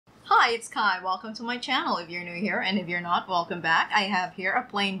Hi, it's Kai. Welcome to my channel if you're new here, and if you're not, welcome back. I have here a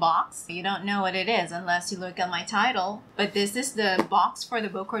plain box. You don't know what it is unless you look at my title, but this is the box for the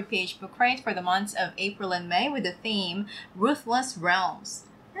BOCHORD PH book crate for the months of April and May with the theme Ruthless Realms.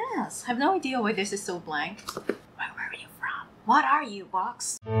 Yes, I have no idea why this is so blank. Where are you from? What are you,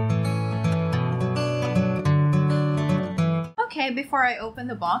 box? Okay, before I open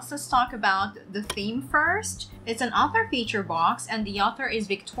the box, let's talk about the theme first. It's an author feature box, and the author is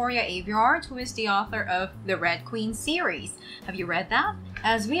Victoria Aveyard, who is the author of the Red Queen series. Have you read that?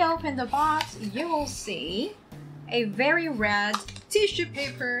 As we open the box, you will see a very red tissue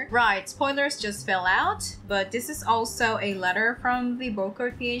paper. Right, spoilers just fell out, but this is also a letter from the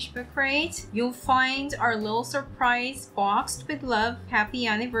BOCHORD PH book crate. You'll find our little surprise boxed with love. Happy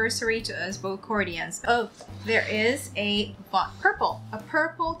anniversary to us Bochordians. Oh, there is a purple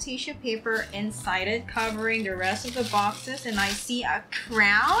tissue paper inside it covering the rest of the boxes, and I see a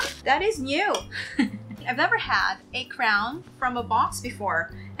crown. That is new. I've never had a crown from a box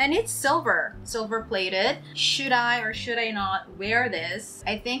before, and it's silver plated. Should I or should I not wear this?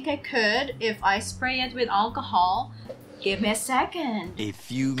 I think I could if I spray it with alcohol. Give me a second. A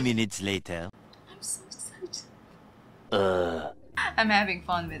few minutes later. I'm so excited. I'm having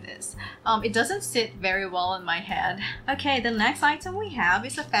fun with this. It doesn't sit very well on my head. Okay, the next item we have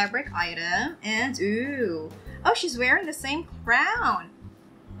is a fabric item, and ooh. Oh, she's wearing the same crown,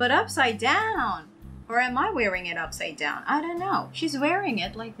 but upside down. Or am I wearing it upside down? I don't know. She's wearing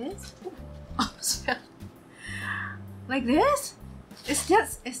it like this. Like this?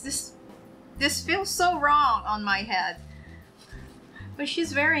 This feels so wrong on my head. But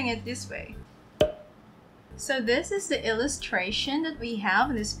she's wearing it this way. So this is the illustration that we have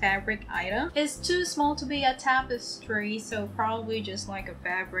in this fabric item. It's too small to be a tapestry, so probably just like a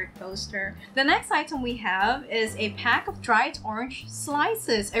fabric poster. The next item we have is a pack of dried orange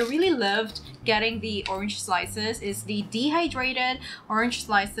slices. I really loved getting the orange slices. It's the dehydrated orange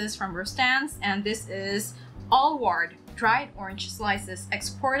slices from Ruthless, and this is all ward dried orange slices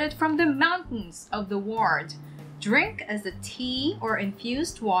exported from the mountains of the ward. Drink as a tea or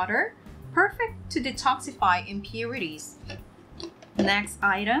infused water. Perfect to detoxify impurities. Next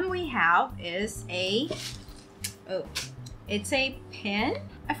item we have is it's a pin.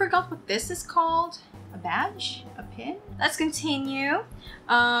 I forgot what this is called. A badge? A pin? Let's continue.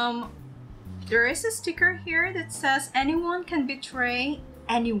 There is a sticker here that says anyone can betray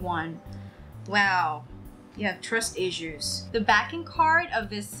anyone. Wow, you have trust issues. The backing card of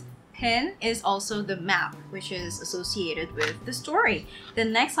this pin is also the map, which is associated with the story. The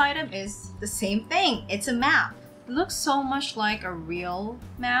next item is the same thing. It's a map. It looks so much like a real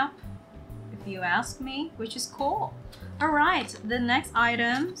map, if you ask me, which is cool. All right, the next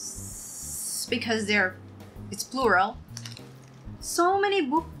items, because it's plural. So many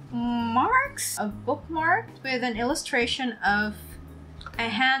bookmarks. A bookmark with an illustration of a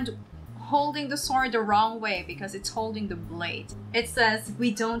hand holding the sword the wrong way because it's holding the blade. It says,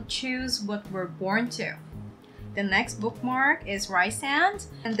 we don't choose what we're born to. The next bookmark is Rysand,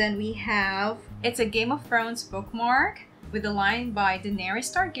 and then we have, it's a Game of Thrones bookmark with a line by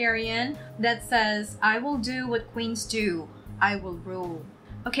Daenerys Targaryen that says, I will do what queens do, I will rule.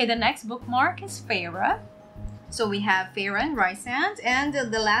 Okay, the next bookmark is Feyre. So we have Feyre and Rysand, and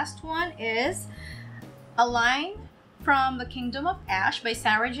the last one is a line from The Kingdom of Ash by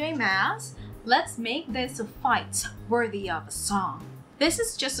Sarah J. Maas. Let's make this a fight worthy of a song. This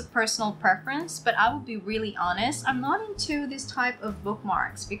is just a personal preference, but I will be really honest, I'm not into this type of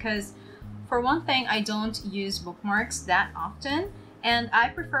bookmarks because for one thing, I don't use bookmarks that often, and I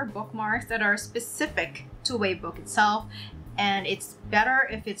prefer bookmarks that are specific to a book itself, and it's better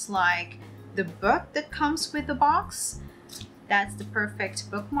if it's like the book that comes with the box. That's the perfect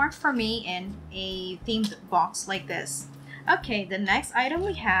bookmark for me in a themed box like this. Okay, the next item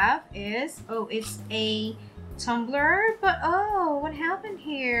we have is, it's a tumbler, but what happened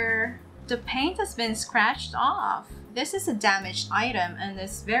here? The paint has been scratched off. This is a damaged item, and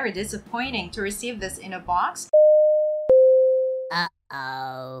it's very disappointing to receive this in a box.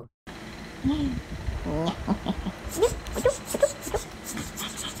 Uh-oh.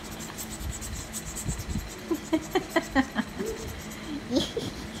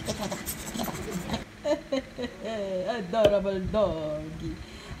 Adorable doggy.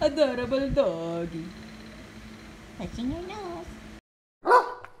 Adorable doggy. Touching your nose.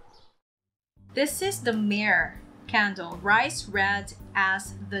 This is the Mare candle, rice red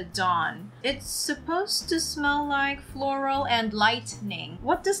as the dawn. It's supposed to smell like floral and lightning.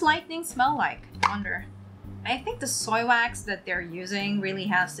 What does lightning smell like? I wonder. I think the soy wax that they're using really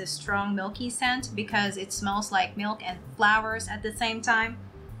has this strong milky scent because it smells like milk and flowers at the same time.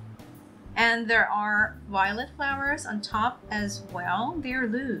 And there are violet flowers on top as well. They're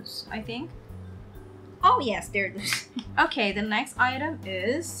loose, I think. Oh yes, they're loose. Okay, the next item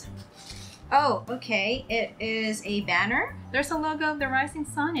is... Oh, okay, it is a banner. There's a logo of the rising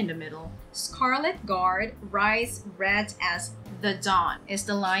sun in the middle. Scarlet Guard, rise red as the dawn is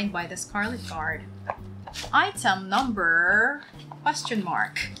the line by the Scarlet Guard. Item number... question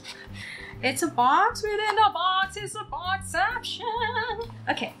mark. It's a box within a box. It's a boxception.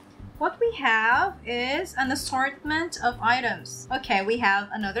 Okay, what we have is an assortment of items. Okay, we have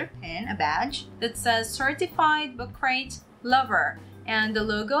another pin, a badge, that says Certified BOCHORD Lover. And the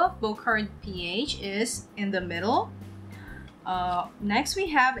logo of BOCHORD PH is in the middle. Next we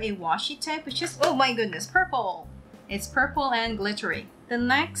have a washi tape, which is, oh my goodness, purple. It's purple and glittery. The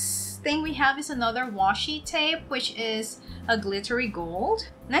next thing we have is another washi tape, which is a glittery gold.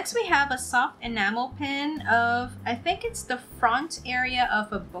 Next we have a soft enamel pin of, I think it's the front area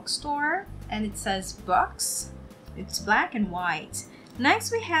of a bookstore, and it says books. It's black and white.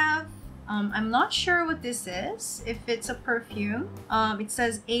 Next we have, I'm not sure what this is, if it's a perfume. It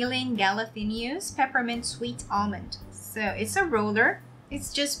says Aileen Galathinius Peppermint Sweet Almond. So it's a roller.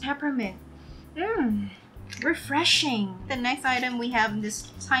 It's just peppermint. Refreshing. The next item we have in this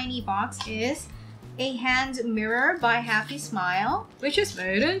tiny box is a hand mirror by Happy Smile, which is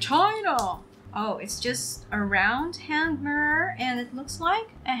made in China. Oh, it's just a round hand mirror, and it looks like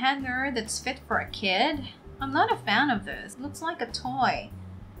a hand mirror that's fit for a kid. I'm not a fan of this. It looks like a toy.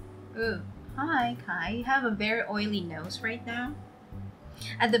 Ooh, hi Kai, you have a very oily nose right now.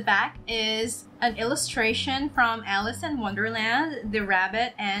 At the back is an illustration from Alice in Wonderland, the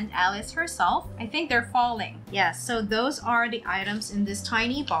rabbit, and Alice herself. I think they're falling. Yes, so those are the items in this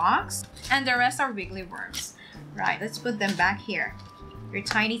tiny box, and the rest are wiggly worms. Right, let's put them back here. They're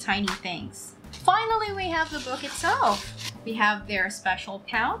tiny, tiny things. Finally, we have the book itself. We have their special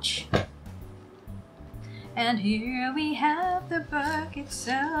pouch. And here we have the book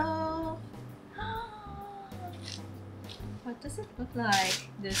itself. What does it look like?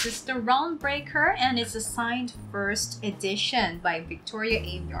 This is the Realm Breaker, and it's a signed first edition by Victoria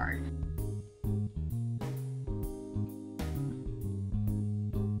Aveyard.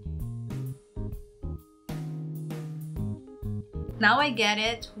 Now I get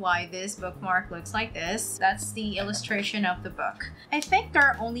it why this bookmark looks like this. That's the illustration of the book. I think there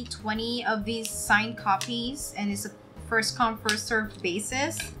are only 20 of these signed copies, and it's a first come first served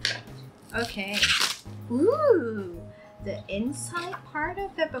basis. Okay. Ooh, the inside part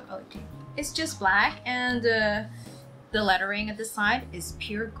of the book. Okay, it's just black, and the lettering at the side is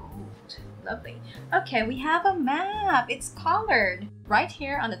pure gold. Lovely. Okay, we have a map. It's colored. Right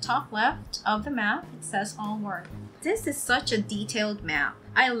here on the top left of the map, it says all work. This is such a detailed map.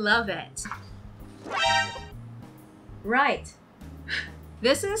 I love it. Right.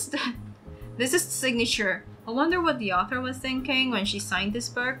 This is the signature. I wonder what the author was thinking when she signed this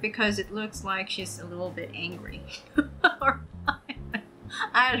book, because it looks like she's a little bit angry. Or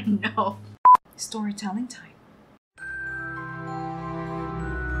I don't know. Storytelling time.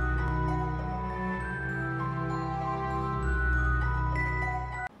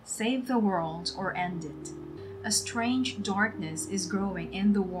 Save the world or end it. A strange darkness is growing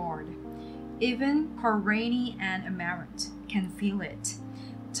in the ward. Even Parani and Amaranth can feel it,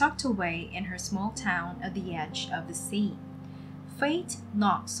 tucked away in her small town at the edge of the sea. Fate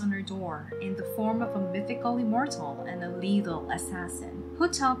knocks on her door in the form of a mythical immortal and a lethal assassin, who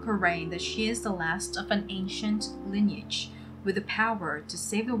tell Coraine that she is the last of an ancient lineage with the power to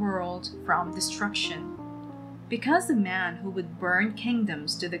save the world from destruction. Because the man who would burn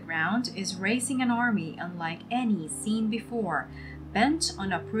kingdoms to the ground is raising an army unlike any seen before, bent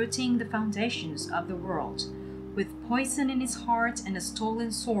on uprooting the foundations of the world. With poison in his heart and a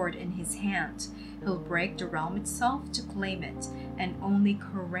stolen sword in his hand, he'll break the realm itself to claim it, and only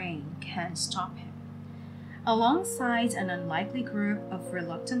Coraine can stop him. Alongside an unlikely group of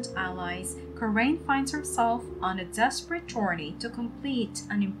reluctant allies, Coraine finds herself on a desperate journey to complete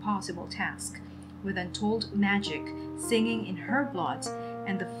an impossible task, with untold magic singing in her blood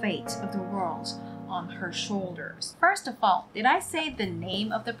and the fate of the world on her shoulders. First of all, did I say the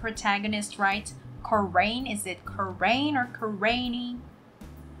name of the protagonist right? Coraine? Is it Coraine or Coraine?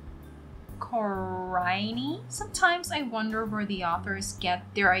 Coraine? Sometimes I wonder where the authors get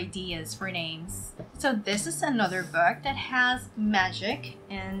their ideas for names. So this is another book that has magic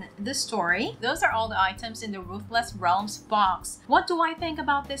in the story. Those are all the items in the Ruthless Realms box. What do I think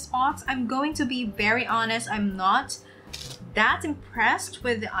about this box? I'm going to be very honest. I'm not that impressed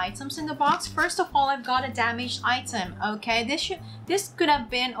with the items in the box. First of all, I've got a damaged item. Okay, this could have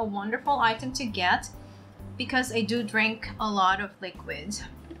been a wonderful item to get because I do drink a lot of liquid.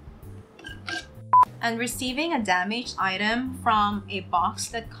 And receiving a damaged item from a box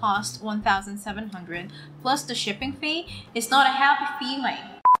that cost 1,700 plus the shipping fee is not a happy feeling.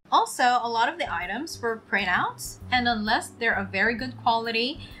 Also, a lot of the items were printouts, and unless they're of very good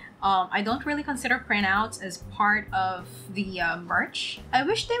quality, I don't really consider printouts as part of the merch. I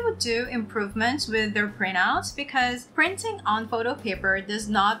wish they would do improvements with their printouts because printing on photo paper does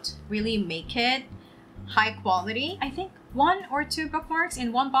not really make it high quality. I think 1 or 2 bookmarks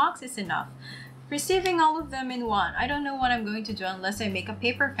in one box is enough. Receiving all of them in one, I don't know what I'm going to do unless I make a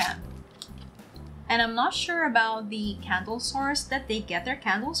paper fan. And I'm not sure about the candle source that they get their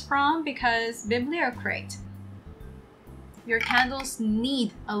candles from because Bibliocrate. Your candles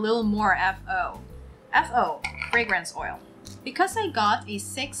need a little more FO, fragrance oil. Because I got a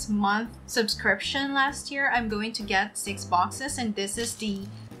 6-month subscription last year, I'm going to get 6 boxes, and this is the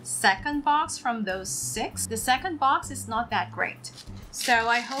second box from those 6. The second box is not that great. So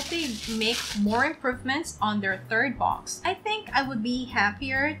I hope they make more improvements on their third box. I think I would be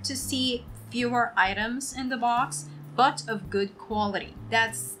happier to see fewer items in the box, but of good quality.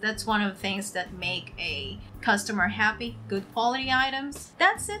 That's one of the things that make a customer happy, good quality items.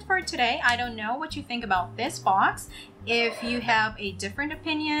 That's it for today. I don't know what you think about this box. If you have a different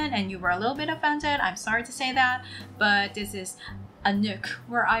opinion and you were a little bit offended, I'm sorry to say that, but this is a nook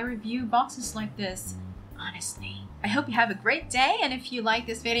where I review boxes like this honestly. I hope you have a great day, and if you like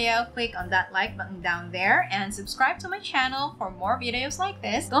this video, click on that like button down there and subscribe to my channel for more videos like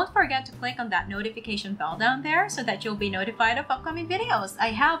this. Don't forget to click on that notification bell down there so that you'll be notified of upcoming videos. I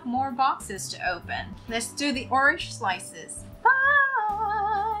have more boxes to open. Let's do the orange slices.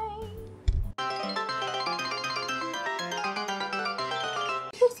 Bye!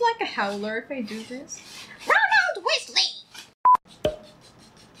 Looks like a howler if I do this. Ronald Weasley!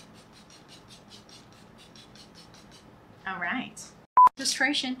 Alright.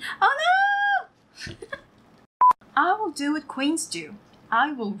 Frustration. Oh no! I will do what queens do.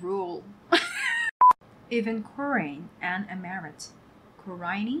 I will rule. Even Coraine and Emerit.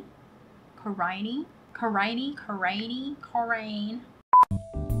 Coraine?